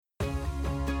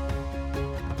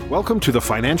Welcome to the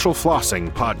Financial Flossing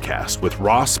Podcast with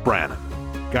Ross Brannan,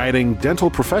 guiding dental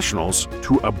professionals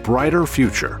to a brighter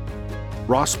future.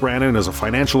 Ross Brannan is a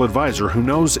financial advisor who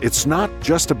knows it's not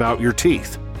just about your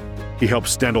teeth. He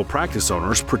helps dental practice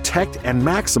owners protect and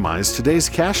maximize today's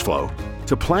cash flow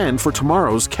to plan for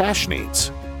tomorrow's cash needs.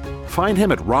 Find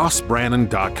him at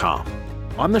rossbrannan.com.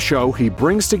 On the show, he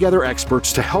brings together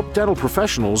experts to help dental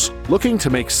professionals looking to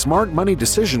make smart money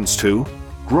decisions to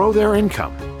grow their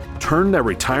income, turn their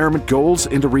retirement goals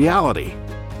into reality,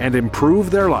 and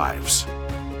improve their lives.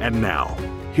 And now,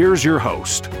 here's your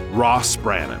host, Ross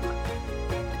Brannan.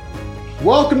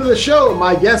 Welcome to the show.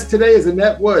 My guest today is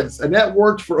Annette Woods. Annette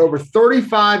worked for over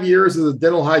 35 years as a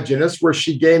dental hygienist, where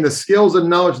she gained the skills and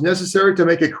knowledge necessary to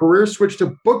make a career switch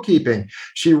to bookkeeping.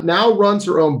 She now runs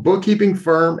her own bookkeeping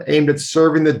firm aimed at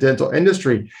serving the dental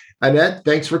industry. Annette,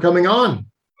 thanks for coming on.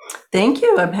 Thank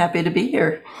you. I'm happy to be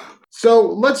here. So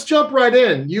let's jump right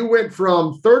in. You went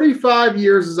from 35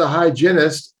 years as a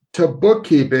hygienist to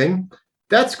bookkeeping.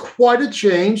 That's quite a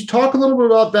change. Talk a little bit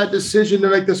about that decision to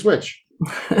make the switch.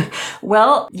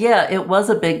 Well, yeah, it was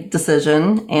a big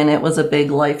decision and it was a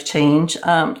big life change.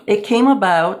 It came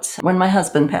about when my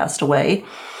husband passed away,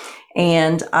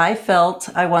 and I felt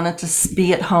I wanted to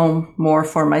be at home more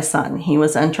for my son. He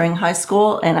was entering high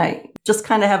school, and I just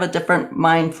kind of have a different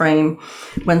mind frame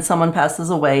when someone passes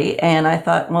away. And I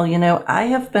thought, well, I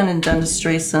have been in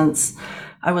dentistry since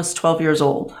I was 12 years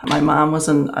old. My mom was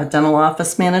a dental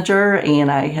office manager,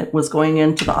 and I was going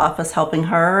into the office helping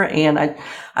her, and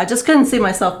I just couldn't see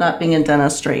myself not being in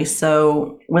dentistry.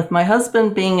 So with my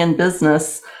husband being in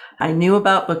business, I knew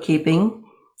about bookkeeping,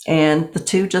 and the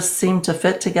two just seemed to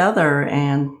fit together,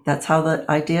 and that's how the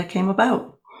idea came about.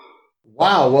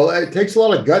 Wow. Well, it takes a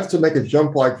lot of guts to make a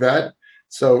jump like that.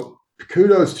 So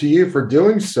kudos to you for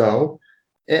doing so.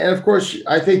 And of course,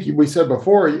 I think we said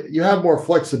before, you have more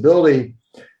flexibility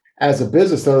as a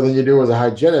business owner than you do as a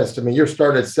hygienist. I mean, you're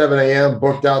starting at 7 a.m.,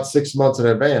 booked out 6 months in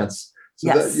advance. So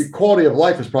yes. Your quality of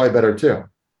life is probably better too.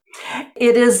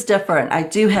 It is different. I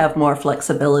do have more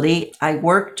flexibility. I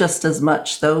work just as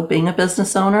much, though, being a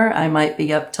business owner. I might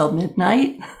be up till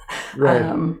midnight.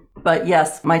 Right. But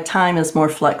yes, my time is more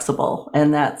flexible,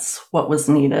 and that's what was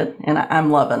needed, and I'm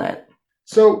loving it.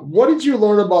 So what did you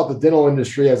learn about the dental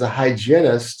industry as a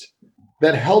hygienist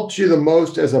that helped you the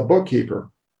most as a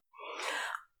bookkeeper?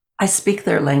 I speak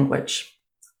their language.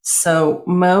 So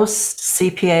most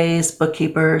CPAs,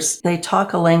 bookkeepers, they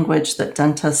talk a language that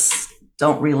dentists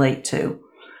don't relate to.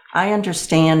 I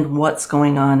understand what's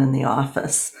going on in the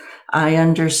office. I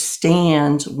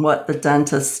understand what the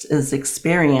dentist is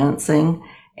experiencing,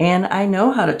 and I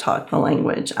know how to talk the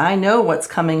language. I know what's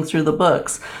coming through the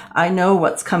books. I know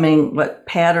what's coming, what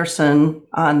Patterson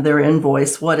on their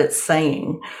invoice, what it's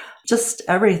saying. Just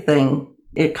everything,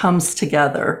 it comes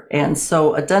together. And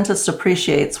so a dentist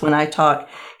appreciates when I talk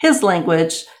his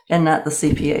language and not the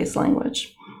CPA's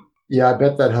language. Yeah, I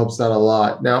bet that helps out a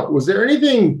lot. Now, was there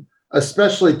anything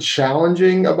especially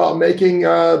challenging about making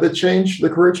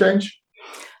the career change?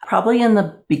 Probably in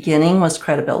the beginning was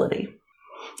credibility,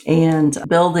 and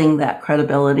building that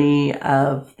credibility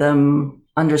of them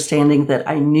understanding that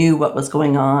I knew what was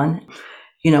going on.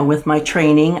 With my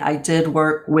training, I did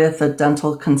work with a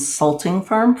dental consulting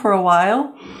firm for a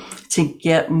while to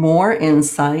get more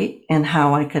insight in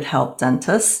how I could help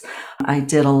dentists. I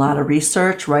did a lot of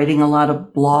research, writing a lot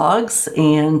of blogs,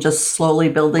 and just slowly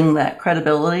building that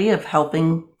credibility of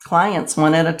helping clients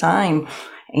one at a time,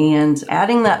 and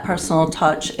adding that personal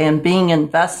touch and being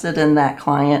invested in that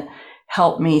client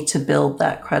helped me to build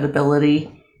that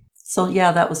credibility. So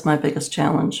yeah, that was my biggest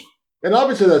challenge. And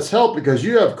obviously that's helped because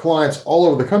you have clients all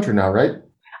over the country now, right?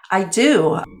 I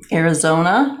do.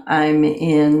 Arizona, I'm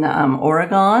in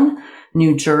Oregon,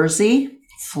 New Jersey,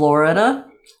 Florida.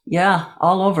 Yeah,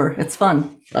 all over. It's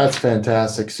fun. That's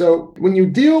fantastic. So when you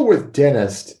deal with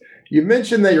dentists, you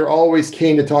mentioned that you're always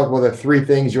keen to talk about the three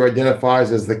things you identify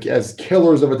as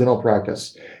killers of a dental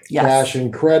practice. Yes. Cash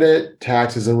and credit,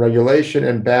 taxes and regulation,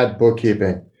 and bad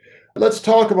bookkeeping. Let's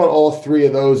talk about all three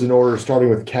of those in order, starting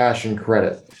with cash and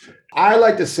credit. I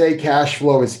like to say cash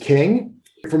flow is king.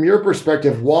 From your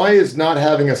perspective, why is not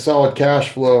having a solid cash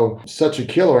flow such a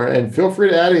killer? And feel free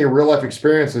to add any real life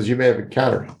experiences you may have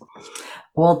encountered.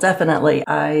 Well, definitely.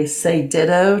 I say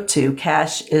ditto to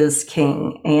cash is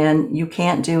king, and you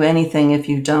can't do anything if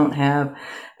you don't have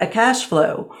a cash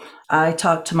flow. I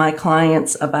talk to my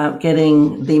clients about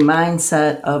getting the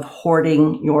mindset of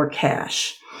hoarding your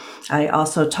cash. I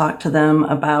also talk to them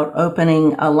about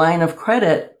opening a line of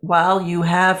credit while you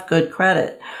have good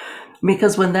credit.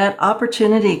 Because when that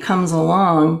opportunity comes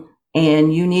along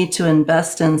and you need to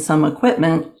invest in some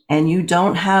equipment and you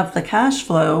don't have the cash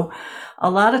flow, a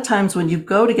lot of times when you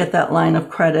go to get that line of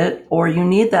credit or you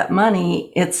need that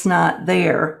money, it's not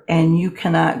there and you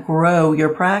cannot grow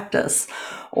your practice.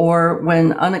 Or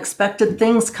when unexpected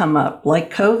things come up,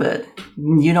 like COVID,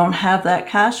 you don't have that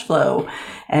cash flow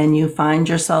and you find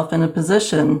yourself in a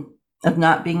position of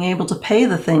not being able to pay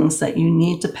the things that you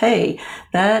need to pay.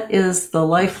 That is the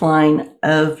lifeline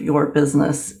of your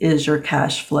business, is your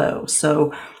cash flow.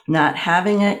 So not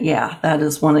having it, that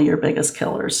is one of your biggest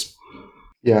killers.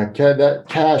 Yeah, that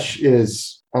cash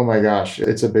is, oh my gosh,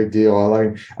 it's a big deal.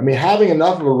 I mean, having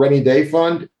enough of a rainy day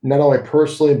fund, not only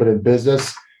personally, but in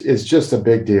business, is just a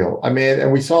big deal. I mean,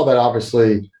 and we saw that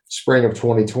obviously spring of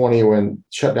 2020 when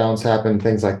shutdowns happened,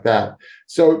 things like that.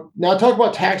 So now talk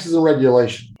about taxes and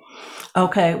regulation.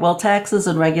 Okay, well, taxes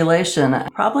and regulation,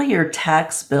 probably your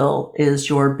tax bill is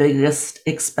your biggest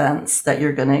expense that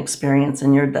you're going to experience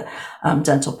in your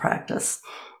dental practice.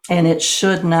 And it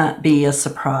should not be a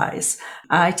surprise.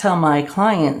 I tell my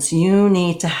clients, you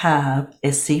need to have a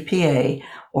CPA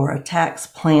or a tax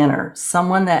planner,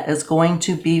 someone that is going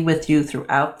to be with you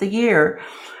throughout the year,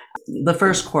 the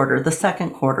first quarter, the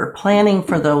second quarter, planning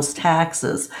for those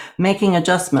taxes, making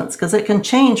adjustments, because it can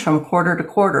change from quarter to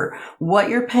quarter. What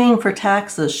you're paying for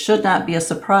taxes should not be a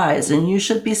surprise, and you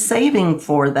should be saving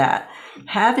for that.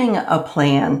 Having a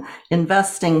plan,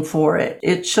 investing for it,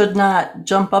 it should not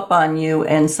jump up on you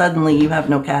and suddenly you have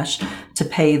no cash to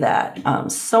pay that.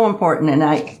 So important. And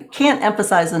I can't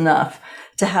emphasize enough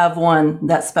to have one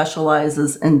that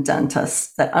specializes in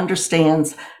dentists, that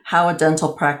understands how a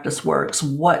dental practice works,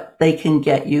 what they can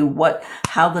get you,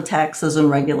 how the taxes and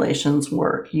regulations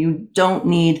work. You don't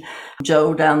need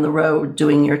Joe down the road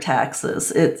doing your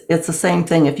taxes. It's the same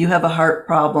thing. If you have a heart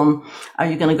problem, are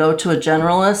you going to go to a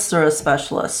generalist or a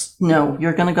specialist? No,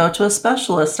 you're going to go to a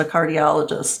specialist, a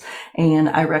cardiologist. And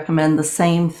I recommend the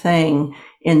same thing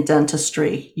in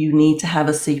dentistry. You need to have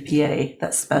a CPA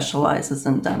that specializes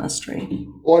in dentistry.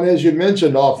 Well, and as you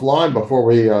mentioned offline before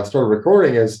we started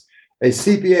recording, is a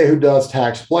CPA who does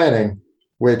tax planning,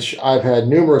 which I've had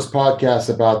numerous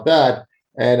podcasts about that.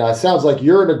 And it sounds like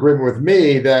you're in agreement with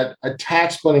me that a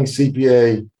tax planning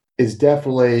CPA is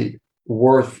definitely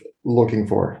worth looking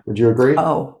for. Would you agree?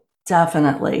 Oh,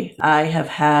 definitely. I have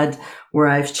had where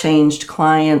I've changed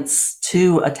clients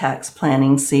to a tax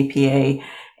planning CPA,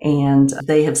 and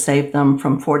they have saved them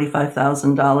from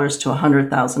 $45,000 to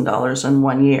 $100,000 in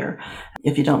 1 year.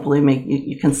 If you don't believe me,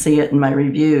 you can see it in my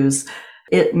reviews.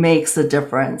 It makes a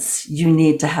difference. You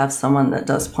need to have someone that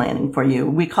does planning for you.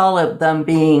 We call it them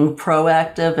being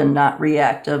proactive and not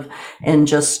reactive and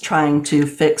just trying to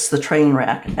fix the train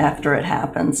wreck after it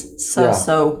happens.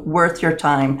 So worth your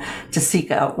time to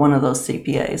seek out one of those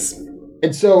CPAs.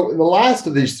 And so the last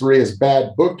of these three is bad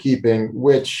bookkeeping,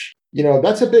 which,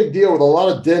 that's a big deal with a lot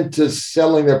of dentists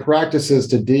selling their practices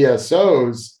to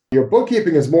DSOs. Your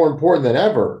bookkeeping is more important than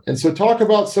ever. And so talk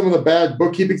about some of the bad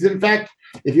bookkeepings. In fact,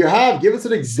 if you have, give us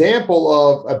an example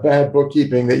of a bad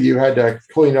bookkeeping that you had to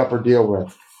clean up or deal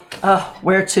with.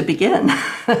 Where to begin?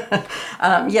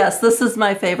 Yes, this is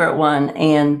my favorite one.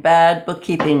 And bad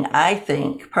bookkeeping, I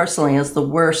think, personally, is the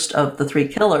worst of the three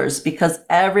killers because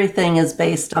everything is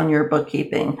based on your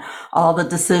bookkeeping. All the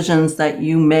decisions that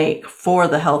you make for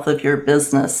the health of your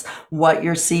business, what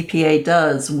your CPA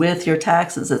does with your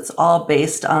taxes, it's all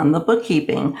based on the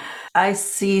bookkeeping. I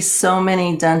see so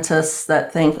many dentists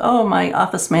that think, oh, my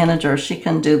office manager, she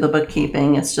can do the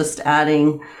bookkeeping. It's just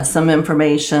adding some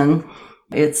information.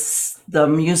 It's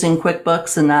them using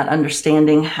QuickBooks and not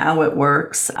understanding how it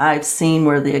works. I've seen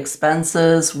where the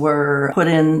expenses were put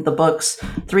in the books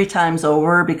 3 times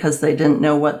over because they didn't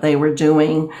know what they were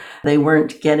doing. They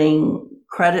weren't getting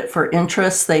credit for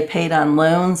interest they paid on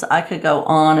loans. I could go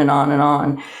on and on and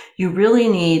on. You really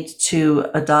need to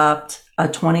adopt a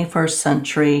 21st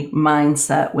century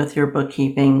mindset with your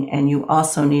bookkeeping, and you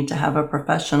also need to have a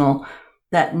professional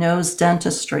that knows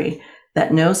dentistry,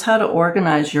 that knows how to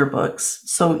organize your books.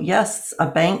 So yes,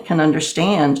 a bank can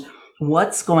understand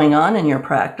what's going on in your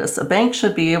practice. A bank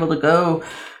should be able to go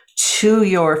to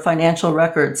your financial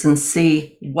records and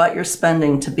see what you're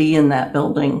spending to be in that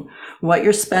building, what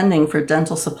you're spending for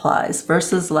dental supplies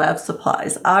versus lab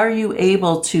supplies. Are you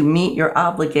able to meet your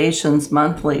obligations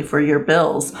monthly for your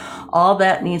bills? All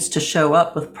that needs to show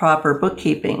up with proper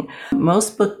bookkeeping.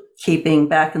 Most bookkeeping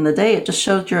back in the day, it just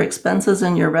showed your expenses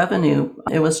and your revenue.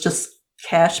 It was just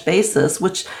cash basis,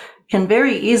 which can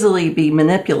very easily be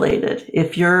manipulated.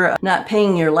 If you're not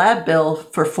paying your lab bill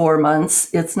for 4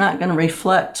 months, it's not going to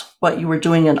reflect what you were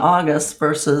doing in August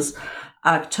versus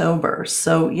October.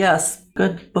 So yes,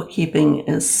 good bookkeeping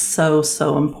is so,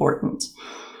 so important.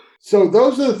 So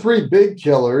those are the three big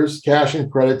killers: cash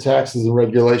and credit, taxes and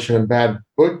regulation, and bad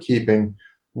bookkeeping.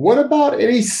 What about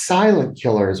any silent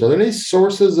killers? Are there any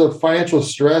sources of financial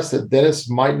stress that dentists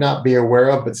might not be aware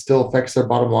of but still affects their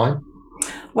bottom line?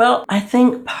 Well, I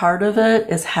think part of it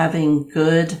is having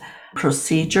good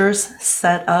procedures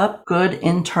set up, good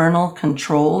internal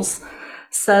controls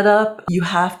set up. You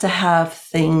have to have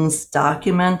things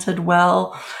documented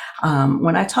well.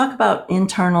 When I talk about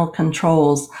internal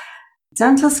controls,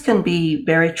 dentists can be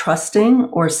very trusting,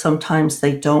 or sometimes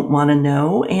they don't want to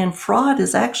know. And fraud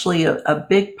is actually a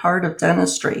big part of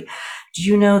dentistry. Do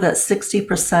you know that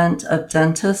 60% of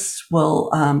dentists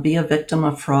will be a victim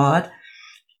of fraud?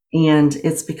 And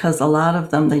it's because a lot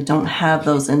of them, they don't have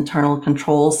those internal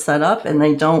controls set up, and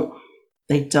they don't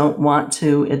want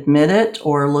to admit it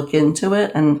or look into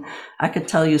it. And I could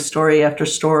tell you story after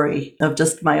story of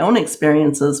just my own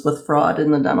experiences with fraud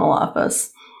in the dental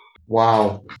office.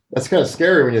 Wow, that's kind of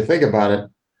scary when you think about it.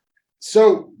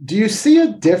 So, do you see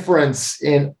a difference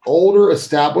in older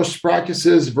established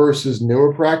practices versus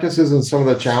newer practices and some of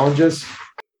the challenges?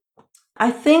 I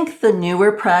think the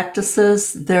newer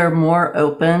practices, they're more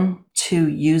open to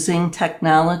using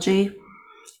technology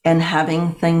and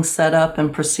having things set up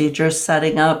and procedures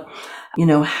setting up,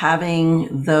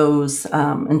 having those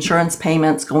insurance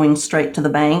payments going straight to the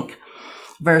bank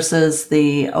versus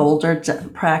the older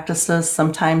practices.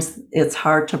 Sometimes it's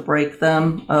hard to break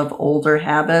them of older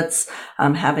habits,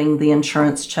 having the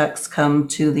insurance checks come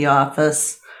to the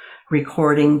office,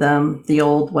 recording them the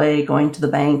old way, going to the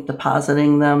bank,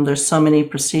 depositing them. There's so many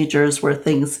procedures where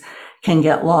things can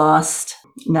get lost,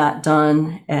 not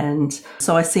done. And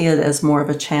so I see it as more of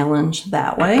a challenge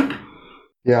that way.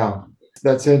 Yeah,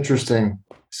 that's interesting.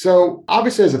 So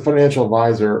obviously, as a financial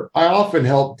advisor, I often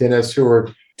help dentists who are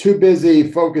too busy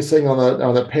focusing on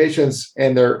the patients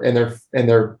and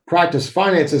their practice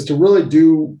finances to really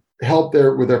do help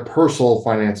with their personal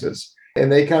finances. And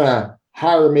they kind of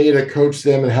hire me to coach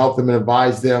them and help them and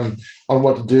advise them on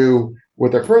what to do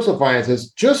with their personal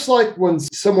finances, just like when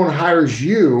someone hires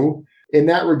you in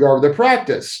that regard, their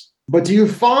practice. But do you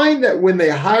find that when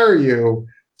they hire you,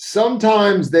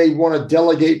 sometimes they want to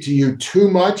delegate to you too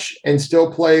much and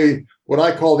still play what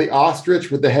I call the ostrich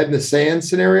with the head in the sand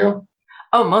scenario?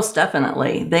 Oh, most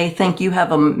definitely. They think you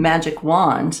have a magic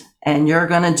wand and you're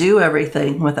going to do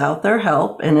everything without their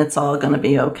help and it's all going to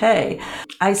be okay.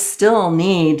 I still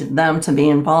need them to be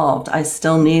involved. I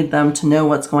still need them to know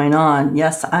what's going on.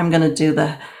 Yes, I'm going to do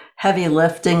the heavy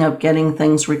lifting of getting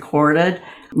things recorded,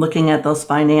 looking at those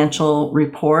financial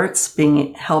reports,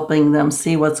 helping them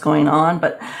see what's going on,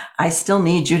 but I still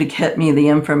need you to get me the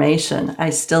information.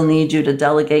 I still need you to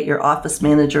delegate your office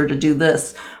manager to do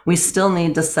this. We still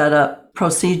need to set up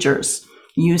procedures.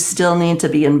 You still need to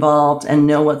be involved and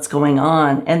know what's going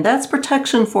on. And that's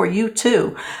protection for you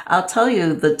too. I'll tell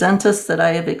you, the dentists that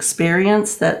I have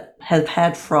experienced that have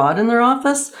had fraud in their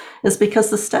office is because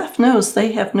the staff knows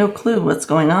they have no clue what's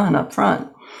going on up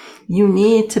front. You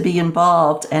need to be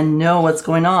involved and know what's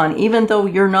going on, even though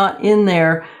you're not in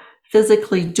there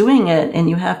physically doing it and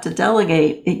you have to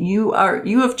delegate. You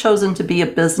have chosen to be a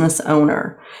business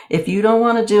owner. If you don't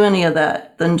want to do any of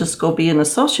that, then just go be an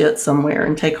associate somewhere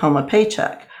and take home a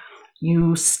paycheck.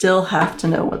 You still have to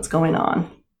know what's going on.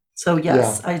 So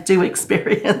yes, yeah. I do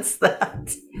experience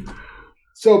that.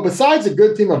 So besides a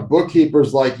good team of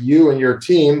bookkeepers like you and your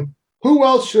team, who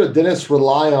else should a dentist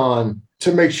rely on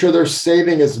to make sure they're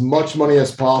saving as much money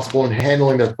as possible and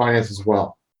handling their finances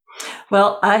well?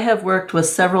 Well, I have worked with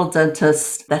several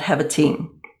dentists that have a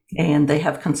team, and they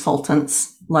have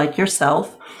consultants like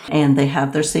yourself, and they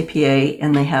have their CPA,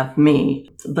 and they have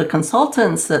me. The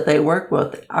consultants that they work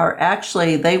with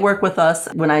they work with us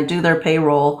when I do their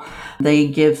payroll. They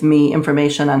give me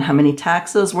information on how many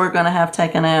taxes we're going to have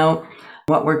taken out,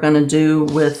 what we're going to do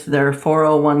with their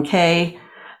 401k.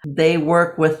 They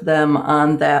work with them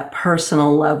on that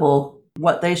personal level,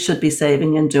 what they should be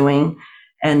saving and doing.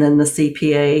 And then the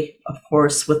CPA, of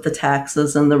course, with the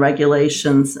taxes and the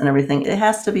regulations and everything. It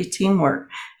has to be teamwork,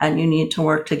 and you need to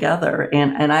work together.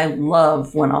 And I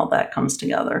love when all that comes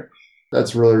together.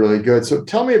 That's really, really good. So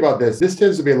tell me about this. This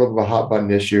tends to be a little bit of a hot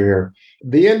button issue here.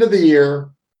 The end of the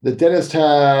year, the dentist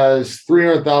has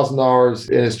 $300,000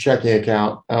 in his checking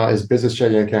account, his business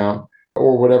checking account,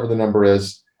 or whatever the number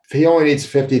is. He only needs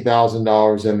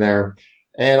 $50,000 in there.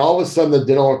 And all of a sudden, the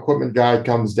dental equipment guy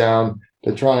comes down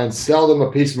to try and sell them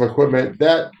a piece of equipment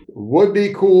that would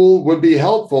be cool, would be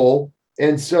helpful.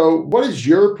 And so what is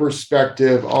your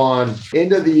perspective on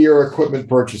end of the year equipment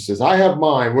purchases? I have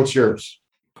mine. What's yours?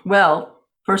 Well,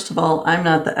 first of all, I'm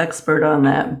not the expert on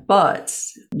that, but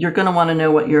you're going to want to know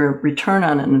what your return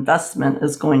on an investment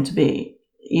is going to be.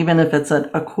 even if it's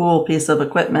a cool piece of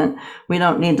equipment, we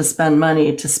don't need to spend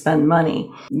money to spend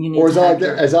money. You need or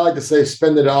as I like to say,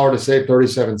 spend $1 to save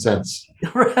 37 cents.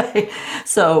 Right.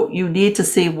 So you need to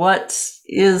see what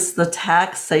is the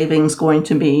tax savings going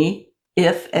to be,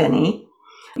 if any.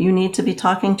 You need to be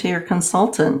talking to your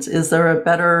consultant. Is there a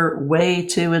better way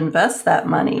to invest that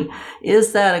money?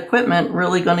 Is that equipment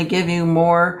really going to give you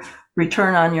more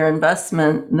return on your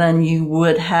investment than you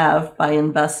would have by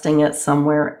investing it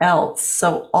somewhere else?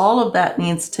 So all of that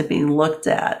needs to be looked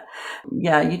at.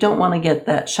 Yeah, you don't want to get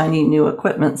that shiny new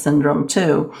equipment syndrome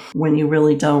too, when you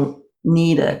really don't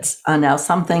need it. Now,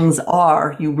 some things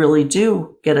you really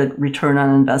do get a return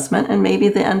on investment, and maybe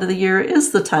the end of the year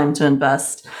is the time to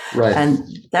invest. Right. And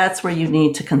that's where you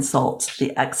need to consult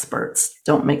the experts.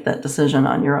 Don't make that decision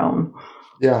on your own.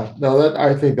 Yeah, no,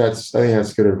 I think that's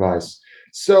good advice.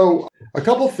 So a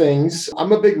couple things.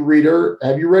 I'm a big reader.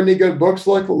 Have you read any good books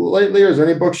lately, or is there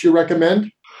any books you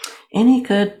recommend? Any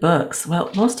good books? Well,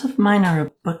 most of mine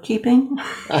are bookkeeping.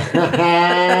 Well,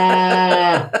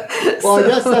 I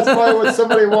guess that's probably what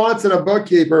somebody wants in a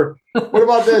bookkeeper. What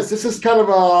about this? This is kind of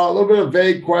a little bit of a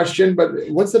vague question, but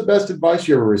what's the best advice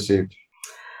you ever received?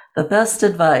 The best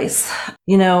advice,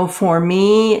 for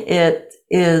me, it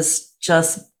is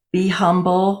just be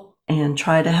humble and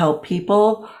try to help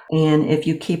people. And if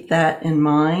you keep that in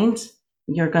mind,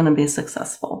 you're going to be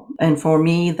successful. And for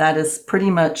me, that is pretty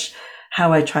much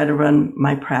how I try to run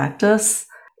my practice,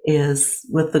 is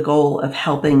with the goal of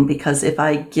helping. Because if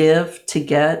I give to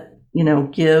get,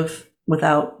 give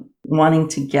without wanting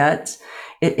to get,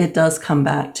 it does come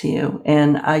back to you.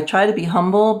 And I try to be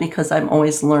humble because I'm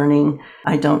always learning.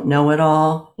 I don't know it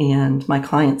all. And my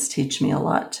clients teach me a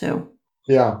lot too.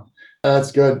 Yeah,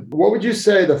 that's good. What would you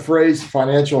say the phrase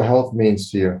financial health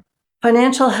means to you?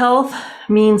 Financial health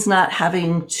means not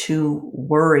having to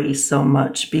worry so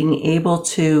much, being able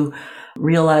to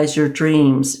realize your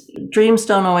dreams. Dreams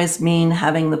don't always mean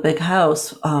having the big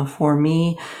house. For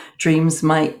me, dreams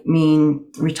might mean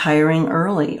retiring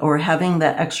early or having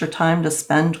that extra time to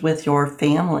spend with your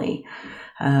family.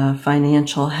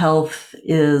 Financial health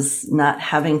is not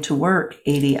having to work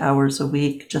 80 hours a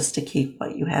week just to keep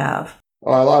what you have.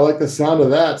 Oh, I like the sound of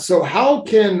that. So how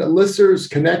can listeners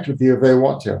connect with you if they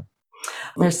want to?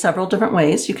 There's several different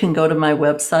ways. You can go to my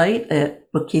website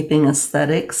at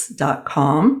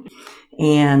bookkeepingaesthetics.com.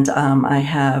 And I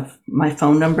have my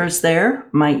phone numbers there,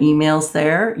 my emails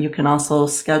there. You can also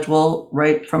schedule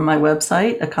right from my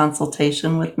website a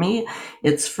consultation with me.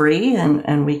 It's free,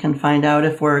 and we can find out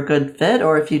if we're a good fit,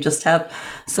 or if you just have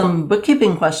some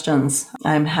bookkeeping questions.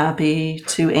 I'm happy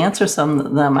to answer some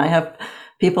of them. I have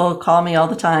people call me all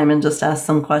the time and just ask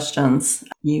some questions.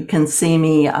 You can see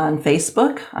me on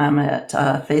Facebook. I'm at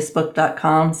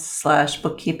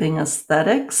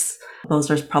facebook.com/bookkeepingaesthetics.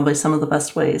 Those are probably some of the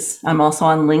best ways. I'm also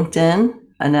on LinkedIn,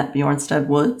 Annette Bjornstad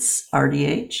Woods,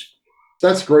 RDH.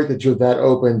 That's great that you're that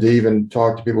open to even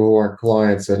talk to people who aren't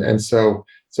clients. And so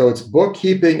it's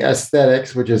Bookkeeping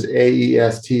Aesthetics, which is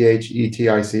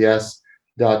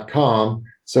AESTHETICS.com.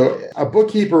 So a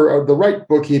bookkeeper, the right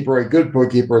bookkeeper, a good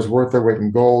bookkeeper is worth their weight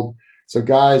in gold. So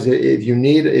guys, if you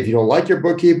don't like your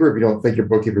bookkeeper, if you don't think your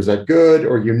bookkeeper is that good,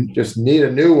 or you just need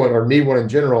a new one or need one in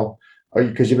general,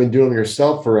 because you've been doing them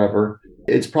yourself forever,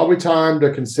 it's probably time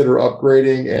to consider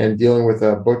upgrading and dealing with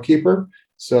a bookkeeper.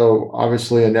 So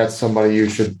obviously, Annette's somebody you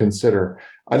should consider.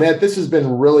 Annette, this has been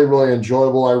really, really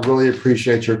enjoyable. I really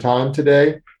appreciate your time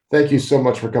today. Thank you so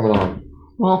much for coming on.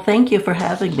 Well, thank you for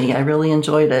having me. I really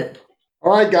enjoyed it.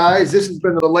 All right, guys, this has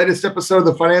been the latest episode of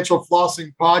the Financial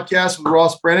Flossing Podcast with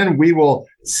Ross Brannan. We will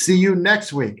see you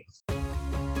next week.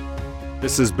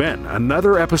 This has been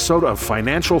another episode of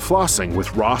Financial Flossing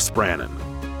with Ross Brannan,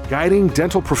 guiding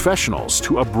dental professionals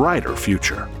to a brighter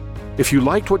future. If you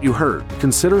liked what you heard,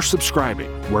 consider subscribing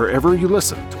wherever you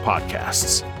listen to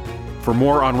podcasts. For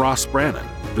more on Ross Brannan,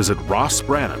 visit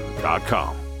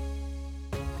rossbrannan.com.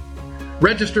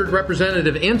 Registered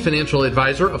representative and financial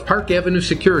advisor of Park Avenue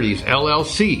Securities,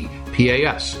 LLC,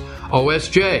 PAS,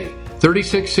 OSJ,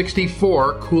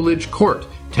 3664 Coolidge Court,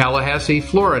 Tallahassee,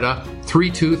 Florida,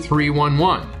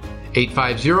 32311,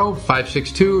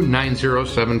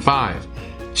 850-562-9075.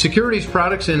 Securities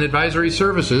products and advisory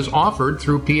services offered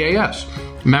through PAS.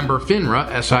 Member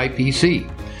FINRA SIPC.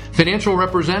 Financial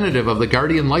representative of the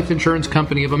Guardian Life Insurance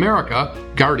Company of America,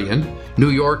 Guardian,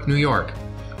 New York, New York.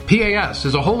 PAS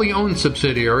is a wholly owned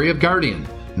subsidiary of Guardian.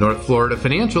 North Florida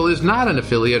Financial is not an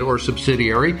affiliate or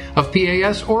subsidiary of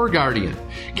PAS or Guardian.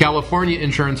 California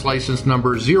Insurance License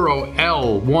Number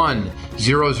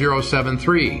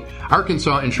 0L10073.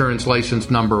 Arkansas Insurance License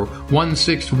Number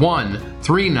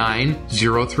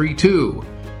 161390032.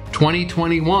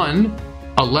 2021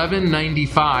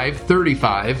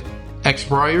 119535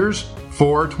 expires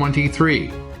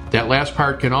 423. That last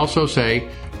part can also say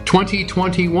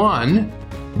 2021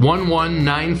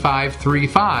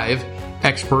 119535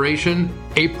 expiration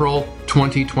April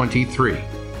 2023.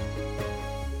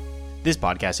 This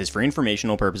podcast is for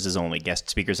informational purposes only. Guest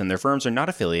speakers and their firms are not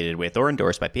affiliated with or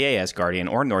endorsed by PAS, Guardian,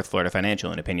 or North Florida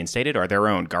Financial, and opinions stated are their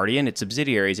own. Guardian, its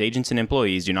subsidiaries, agents, and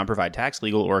employees do not provide tax,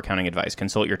 legal, or accounting advice.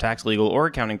 Consult your tax, legal, or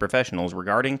accounting professionals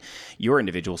regarding your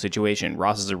individual situation.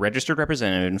 Ross is a registered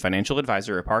representative and financial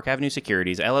advisor of Park Avenue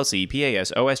Securities, LLC,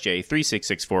 PAS, OSJ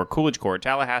 3664, Coolidge Court,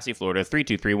 Tallahassee, Florida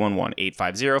 32311,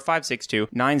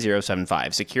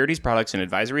 850-562-9075. Securities, products, and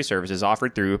advisory services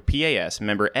offered through PAS,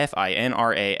 member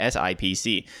FINRA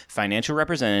SIPC. Financial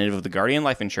representative of the Guardian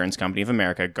Life Insurance Company of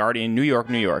America, Guardian, New York,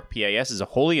 New York. PAS is a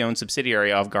wholly owned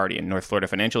subsidiary of Guardian. North Florida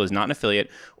Financial is not an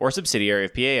affiliate or subsidiary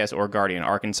of PAS or Guardian.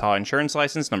 Arkansas Insurance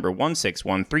License number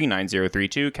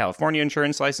 161390032. California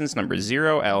Insurance License number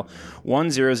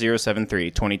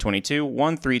 0L10073. 2022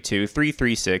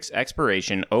 132336.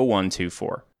 Expiration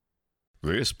 0124.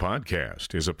 This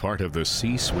podcast is a part of the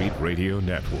C-Suite Radio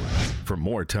Network. For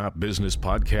more top business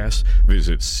podcasts,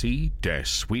 visit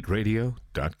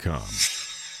c-suiteradio.com.